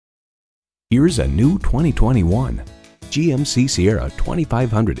Here's a new 2021 GMC Sierra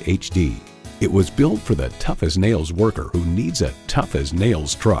 2500 HD. It was built for the tough-as-nails worker who needs a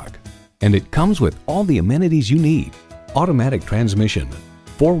tough-as-nails truck. And it comes with all the amenities you need: automatic transmission,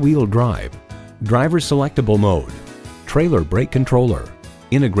 four-wheel drive, driver selectable mode, trailer brake controller,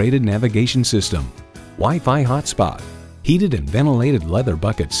 integrated navigation system, Wi-Fi hotspot, heated and ventilated leather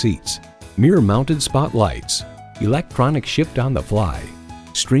bucket seats, mirror-mounted spotlights, electronic shift on the fly,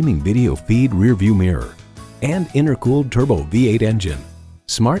 streaming video feed rear-view mirror, and intercooled turbo V8 engine.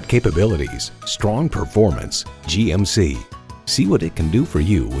 Smart capabilities, strong performance, GMC. See what it can do for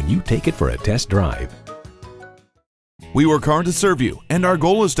you when you take it for a test drive. We work hard to serve you, and our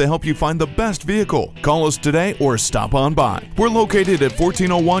goal is to help you find the best vehicle. Call us today or stop on by. We're located at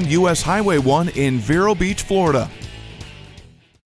 1401 US Highway 1 in Vero Beach, Florida.